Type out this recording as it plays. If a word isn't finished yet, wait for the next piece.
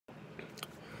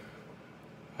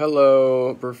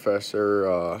Hello,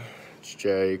 Professor. It's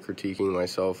Jay critiquing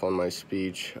myself on my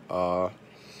speech.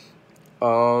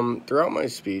 Throughout my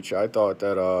speech, I thought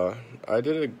that I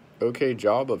did an okay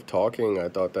job of talking. I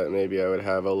thought that maybe I would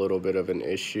have a little bit of an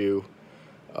issue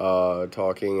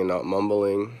talking and not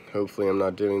mumbling. Hopefully, I'm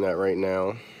not doing that right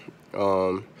now.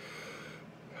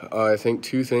 I think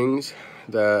two things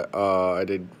that I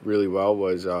did really well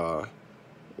was,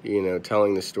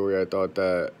 telling the story. I thought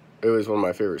that it was one of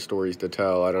my favorite stories to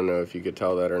tell. I don't know if you could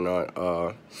tell that or not.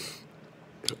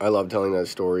 I love telling that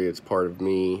story. It's part of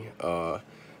me,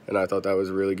 and I thought that was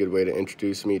a really good way to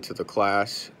introduce me to the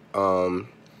class.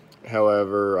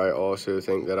 However, I also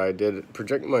think that I did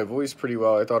project my voice pretty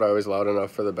well. I thought I was loud enough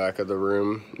for the back of the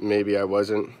room. Maybe I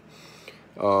wasn't,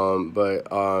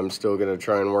 but I'm still going to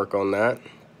try and work on that.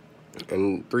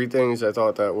 And three things I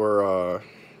thought that were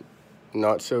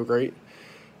not so great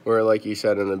were, like you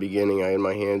said in the beginning, I had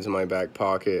my hands in my back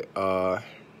pocket. I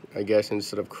guess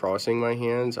instead of crossing my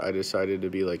hands, I decided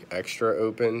to be like extra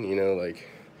open, like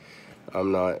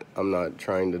I'm not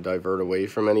trying to divert away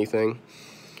from anything.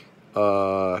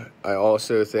 I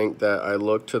also think that I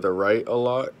look to the right a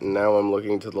lot. Now I'm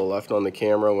looking to the left on the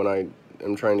camera when I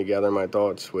am trying to gather my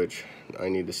thoughts, which I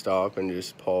need to stop and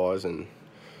just pause and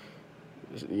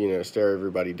stare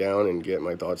everybody down and get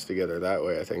my thoughts together that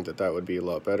way. I think that would be a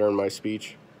lot better in my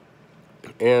speech.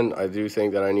 And I do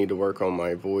think that I need to work on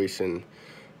my voice and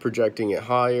projecting it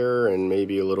higher and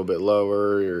maybe a little bit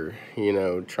lower, or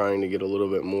trying to get a little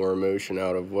bit more emotion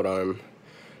out of what I'm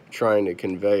trying to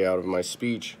convey out of my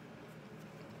speech.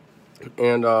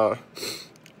 And I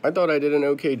thought I did an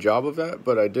okay job of that,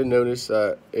 but I did notice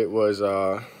that it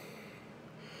wasn't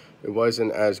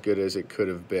as good as it could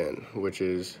have been, which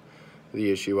is the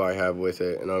issue I have with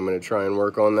it, and I'm going to try and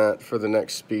work on that for the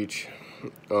next speech.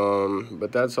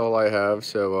 But that's all I have,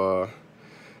 so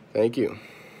thank you.